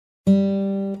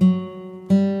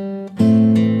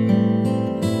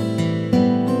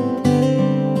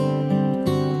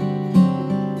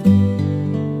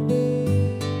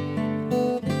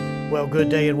Good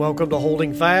day and welcome to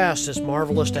Holding Fast. It's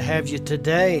marvelous to have you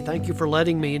today. Thank you for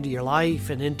letting me into your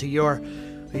life and into your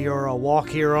walk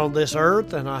here on this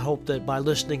earth, and I hope that by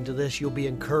listening to this you'll be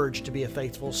encouraged to be a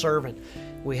faithful servant.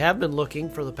 We have been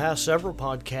looking for the past several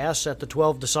podcasts at the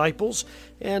 12 disciples,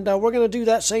 and we're going to do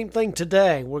that same thing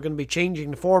today. We're going to be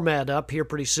changing the format up here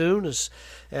pretty soon as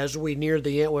we near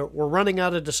the end. We're running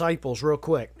out of disciples real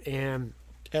quick, and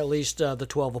at least the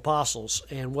 12 apostles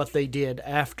and what they did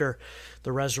after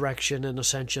the resurrection and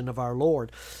ascension of our Lord.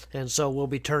 And so we'll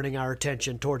be turning our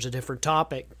attention towards a different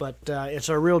topic. But it's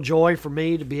a real joy for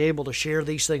me to be able to share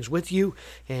these things with you.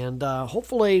 And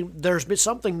hopefully there's been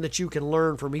something that you can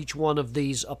learn from each one of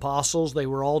these apostles. They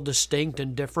were all distinct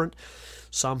and different.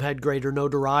 Some had greater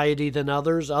notoriety than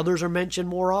others. Others are mentioned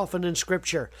more often in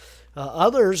Scripture.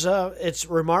 Others, it's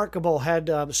remarkable,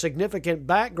 had significant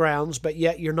backgrounds, but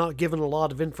yet you're not given a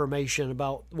lot of information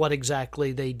about what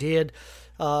exactly they did.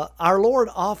 Our Lord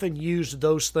often used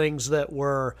those things that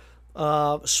were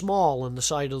small in the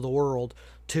sight of the world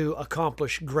to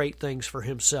accomplish great things for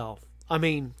Himself. I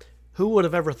mean, who would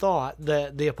have ever thought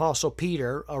that the Apostle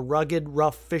Peter, a rugged,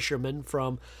 rough fisherman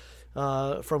from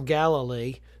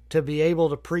Galilee, to be able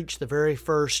to preach the very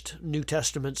first New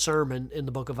Testament sermon in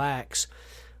the book of Acts?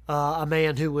 A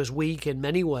man who was weak in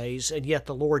many ways, and yet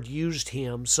the Lord used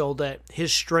him so that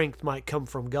his strength might come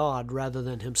from God rather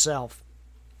than himself.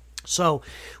 So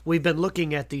we've been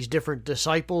looking at these different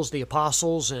disciples, the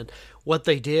apostles, and what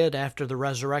they did after the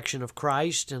resurrection of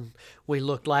Christ. And we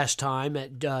looked last time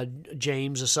at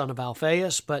James, the son of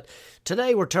Alphaeus. But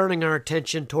today we're turning our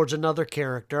attention towards another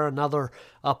character, another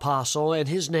apostle, and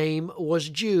his name was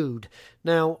Jude.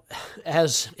 Now,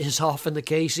 as is often the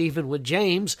case even with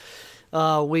James,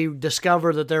 we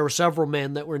discover that there were several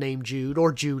men that were named Jude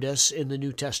or Judas in the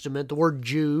New Testament. The word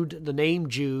Jude, the name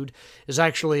Jude, is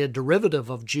actually a derivative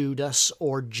of Judas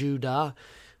or Judah,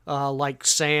 like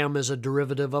Sam is a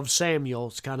derivative of Samuel.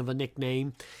 It's kind of a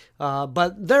nickname.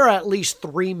 But there are at least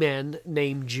three men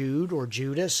named Jude or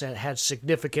Judas that had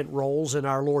significant roles in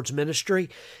our Lord's ministry.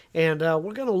 And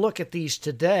we're going to look at these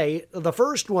today. The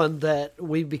first one that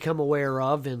we've become aware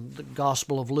of in the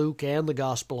Gospel of Luke and the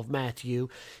Gospel of Matthew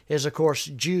is, of course,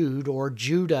 Jude or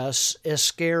Judas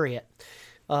Iscariot,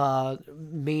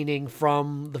 meaning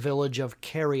from the village of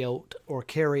Kerioth or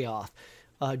Kerioth.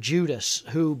 Judas,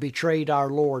 who betrayed our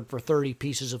Lord for 30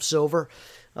 pieces of silver.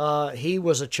 He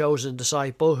was a chosen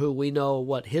disciple who we know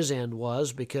what his end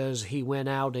was because he went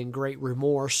out in great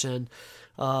remorse and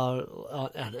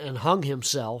hung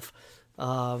himself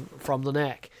from the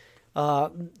neck.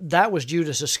 That was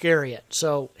Judas Iscariot.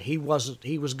 So he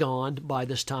was gone by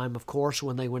this time, of course,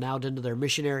 when they went out into their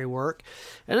missionary work.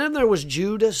 And then there was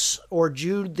Judas or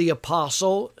Jude the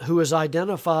Apostle, who is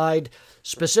identified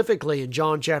specifically in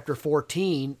John chapter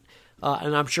 14,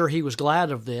 and I'm sure he was glad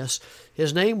of this.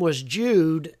 His name was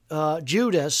Judas,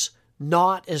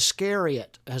 not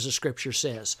Iscariot, as the Scripture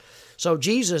says. So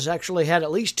Jesus actually had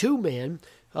at least two men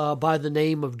by the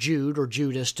name of Jude or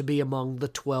Judas to be among the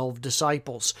 12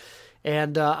 disciples.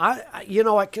 And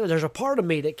there's a part of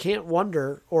me that can't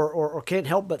wonder or can't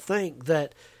help but think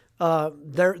that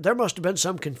there must have been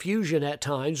some confusion at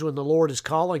times when the Lord is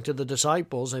calling to the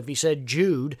disciples. If He said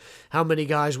Jude, how many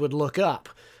guys would look up?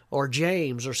 Or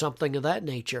James or something of that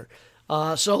nature.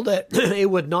 So that it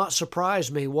would not surprise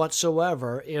me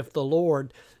whatsoever if the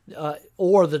Lord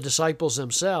or the disciples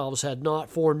themselves had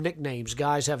not formed nicknames.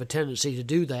 Guys have a tendency to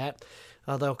do that.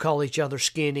 They'll call each other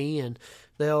Skinny and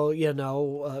they'll,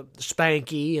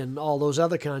 Spanky and all those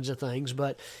other kinds of things.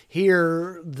 But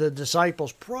here, the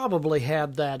disciples probably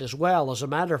had that as well. As a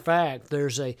matter of fact,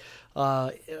 there's a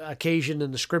occasion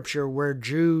in the Scripture where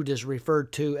Jude is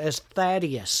referred to as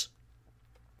Thaddeus.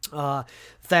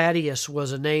 Thaddeus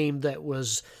was a name that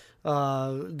was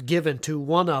given to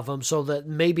one of them, so that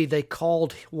maybe they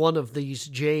called one of these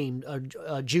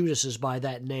Judases by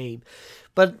that name.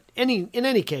 But in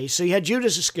any case, so you had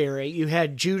Judas Iscariot, you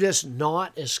had Judas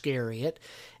not Iscariot,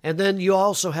 and then you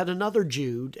also had another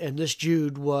Jude, and this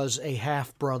Jude was a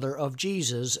half-brother of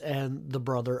Jesus and the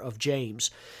brother of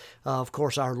James. Of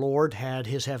course, our Lord had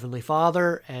His Heavenly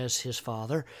Father as His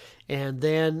father, and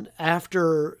then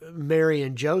after Mary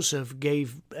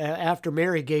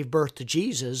gave birth to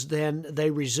Jesus, then they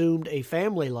resumed a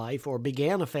family life or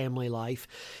began a family life,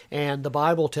 and the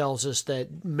Bible tells us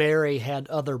that Mary had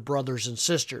other brothers and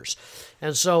sisters.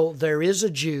 And so there is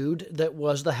a Jude that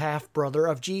was the half-brother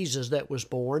of Jesus that was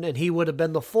born, and he would have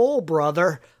been the full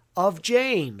brother of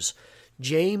James.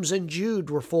 James and Jude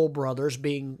were full brothers,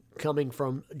 coming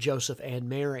from Joseph and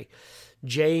Mary.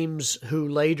 James, who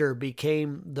later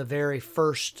became the very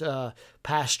first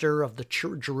pastor of the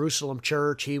Jerusalem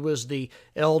church, he was the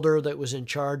elder that was in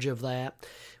charge of that.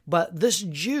 But this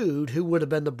Jude, who would have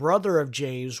been the brother of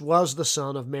James, was the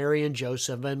son of Mary and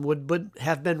Joseph and would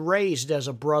have been raised as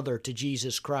a brother to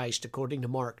Jesus Christ, according to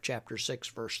Mark chapter 6,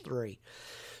 verse 3.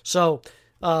 So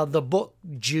the book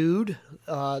Jude,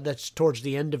 that's towards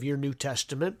the end of your New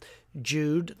Testament,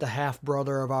 Jude, the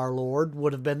half-brother of our Lord,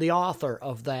 would have been the author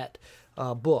of that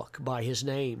book by his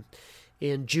name.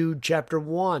 In Jude chapter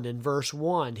 1 and verse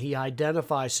 1, he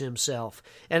identifies himself.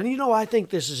 And I think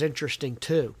this is interesting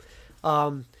too.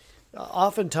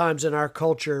 Oftentimes in our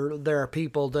culture, there are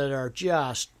people that are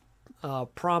just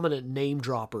prominent name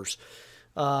droppers.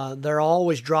 They're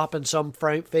always dropping some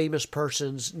famous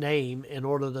person's name in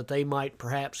order that they might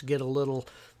perhaps get a little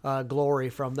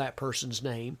glory from that person's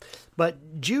name.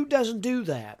 But Jude doesn't do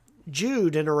that.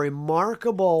 Jude, in a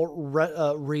remarkably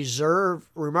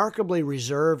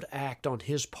reserved act on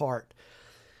his part,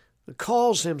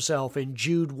 calls himself in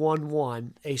Jude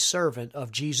 1:1 a servant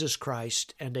of Jesus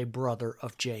Christ and a brother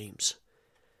of James.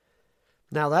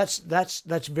 Now that's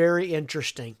very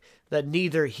interesting that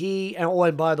neither he,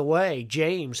 and by the way,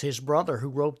 James, his brother who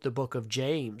wrote the book of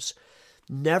James,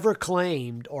 never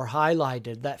claimed or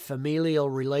highlighted that familial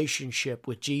relationship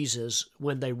with Jesus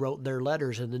when they wrote their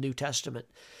letters in the New Testament.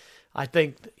 I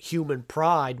think human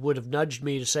pride would have nudged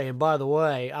me to say, and by the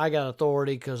way, I got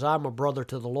authority because I'm a brother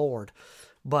to the Lord.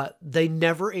 But they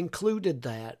never included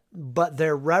that. But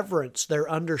their reverence,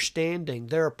 their understanding,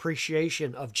 their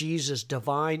appreciation of Jesus'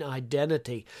 divine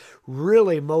identity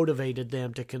really motivated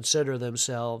them to consider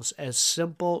themselves as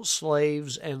simple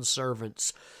slaves and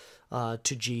servants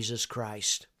to Jesus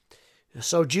Christ.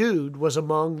 So Jude was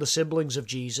among the siblings of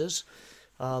Jesus.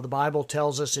 The Bible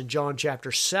tells us in John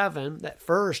chapter 7 that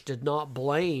first did not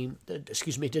claim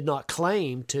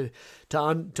to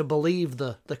believe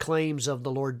the claims of the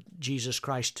Lord Jesus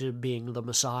Christ to being the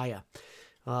Messiah.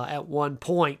 At one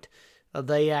point,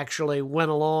 they actually went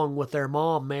along with their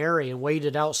mom, Mary, and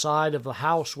waited outside of the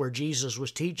house where Jesus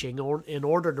was teaching in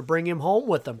order to bring him home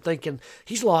with them, thinking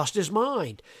he's lost his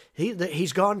mind.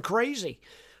 He's gone crazy.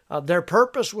 Their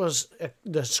purpose was,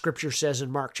 the scripture says in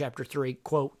Mark chapter 3,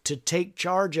 quote, to take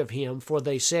charge of him, for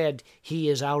they said he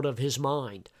is out of his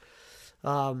mind.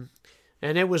 And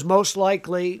it was most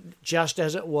likely, just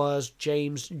as it was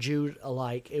James, Jude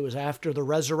alike, it was after the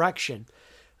resurrection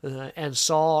and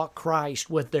saw Christ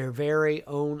with their very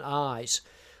own eyes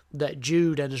that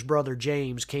Jude and his brother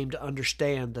James came to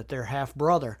understand that their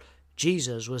half-brother,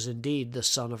 Jesus, was indeed the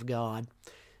Son of God.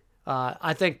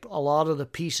 I think a lot of the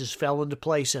pieces fell into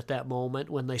place at that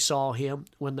moment when they saw him,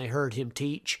 when they heard him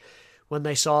teach, when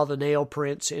they saw the nail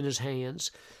prints in his hands.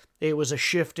 It was a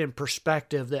shift in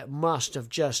perspective that must have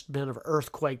just been of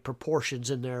earthquake proportions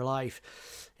in their life.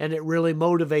 And it really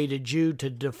motivated Jude to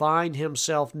define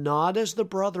himself not as the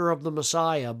brother of the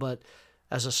Messiah, but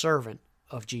as a servant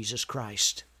of Jesus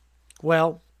Christ.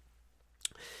 Well,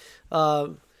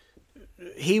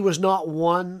 he was not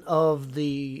one of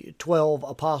the 12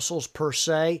 apostles per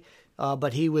se,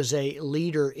 but he was a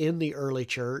leader in the early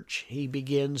church. He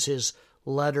begins his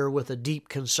letter with a deep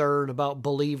concern about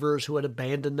believers who had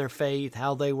abandoned their faith,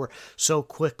 how they were so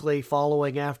quickly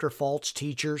following after false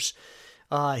teachers.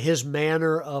 His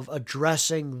manner of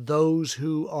addressing those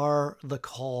who are the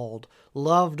called,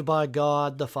 loved by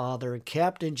God the Father, and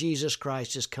kept in Jesus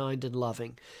Christ is kind and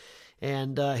loving.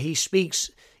 And he speaks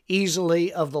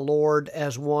easily of the Lord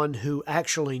as one who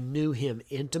actually knew him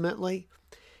intimately.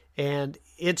 And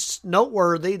it's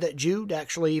noteworthy that Jude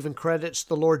actually even credits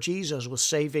the Lord Jesus with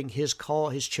saving his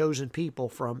chosen people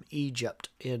from Egypt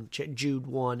in Jude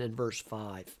 1 and verse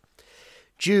 5.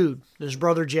 Jude and his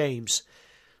brother James,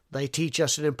 they teach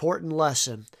us an important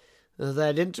lesson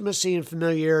that intimacy and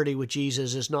familiarity with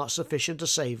Jesus is not sufficient to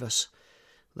save us.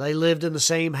 They lived in the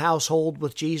same household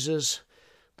with Jesus,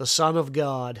 the Son of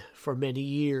God, for many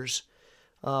years,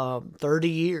 30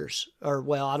 years,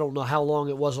 I don't know how long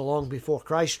it was along before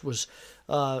Christ was,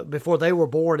 before they were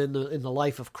born in the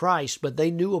life of Christ, but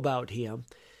they knew about him.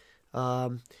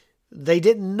 They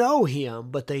didn't know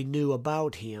him, but they knew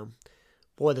about him.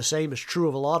 Boy, the same is true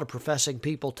of a lot of professing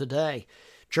people today.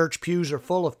 Church pews are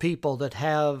full of people that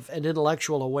have an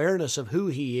intellectual awareness of who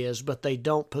he is, but they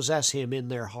don't possess him in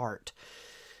their heart.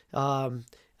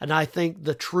 And I think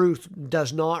the truth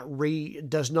does not redefine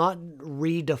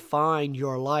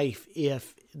your life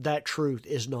if that truth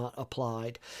is not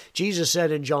applied. Jesus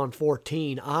said in John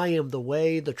 14, I am the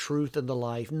way, the truth, and the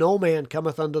life. No man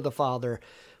cometh unto the Father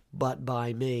but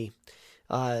by me.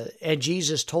 And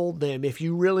Jesus told them, if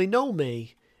you really know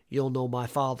me, you'll know my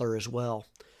Father as well.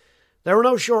 There were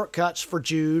no shortcuts for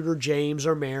Jude or James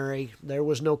or Mary. There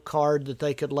was no card that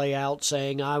they could lay out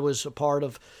saying I was a part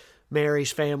of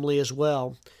Mary's family as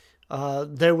well.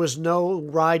 There was no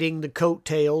riding the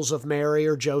coattails of Mary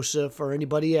or Joseph or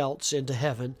anybody else into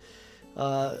heaven.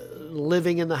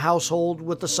 Living in the household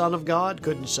with the Son of God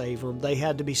couldn't save them. They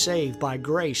had to be saved by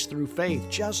grace through faith,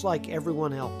 just like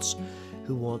everyone else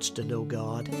who wants to know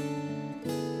God.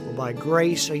 For by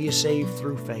grace are you saved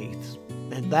through faith,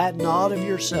 and that not of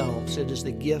yourselves, it is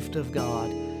the gift of God,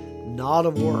 not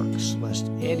of works, lest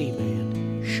any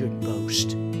man should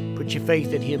boast. Put your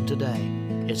faith in Him today.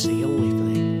 It's the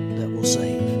only thing that will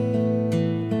save.